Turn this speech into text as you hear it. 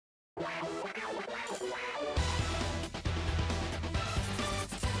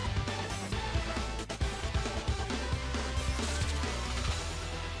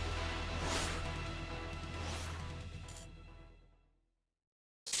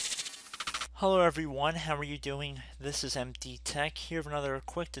Hello everyone, how are you doing? This is MD Tech here with another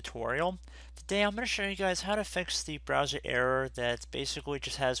quick tutorial. Today I'm going to show you guys how to fix the browser error that basically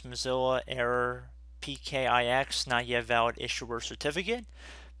just has Mozilla error PKIX, not yet valid issuer certificate.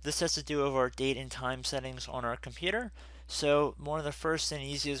 This has to do with our date and time settings on our computer. So one of the first and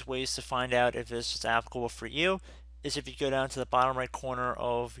easiest ways to find out if this is applicable for you is if you go down to the bottom right corner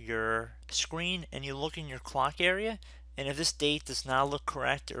of your screen and you look in your clock area. And if this date does not look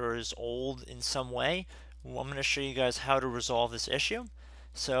correct or is old in some way, well, I'm going to show you guys how to resolve this issue.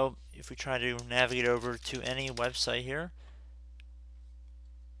 So if we try to navigate over to any website here,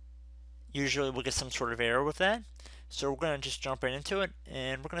 usually we'll get some sort of error with that. So we're going to just jump right into it,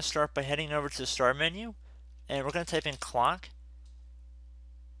 and we're going to start by heading over to the start menu, and we're going to type in clock.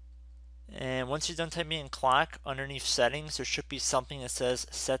 And once you're done typing in clock, underneath settings there should be something that says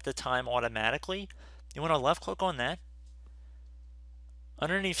set the time automatically. You want to left click on that.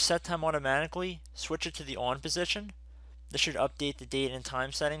 Underneath set time automatically, switch it to the on position. This should update the date and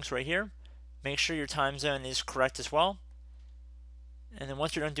time settings right here. Make sure your time zone is correct as well. And then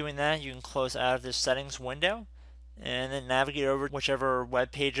once you're done doing that, you can close out of this settings window and then navigate over whichever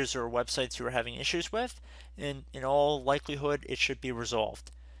web pages or websites you are having issues with. And in all likelihood, it should be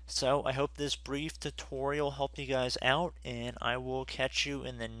resolved. So I hope this brief tutorial helped you guys out, and I will catch you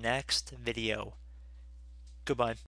in the next video. Goodbye.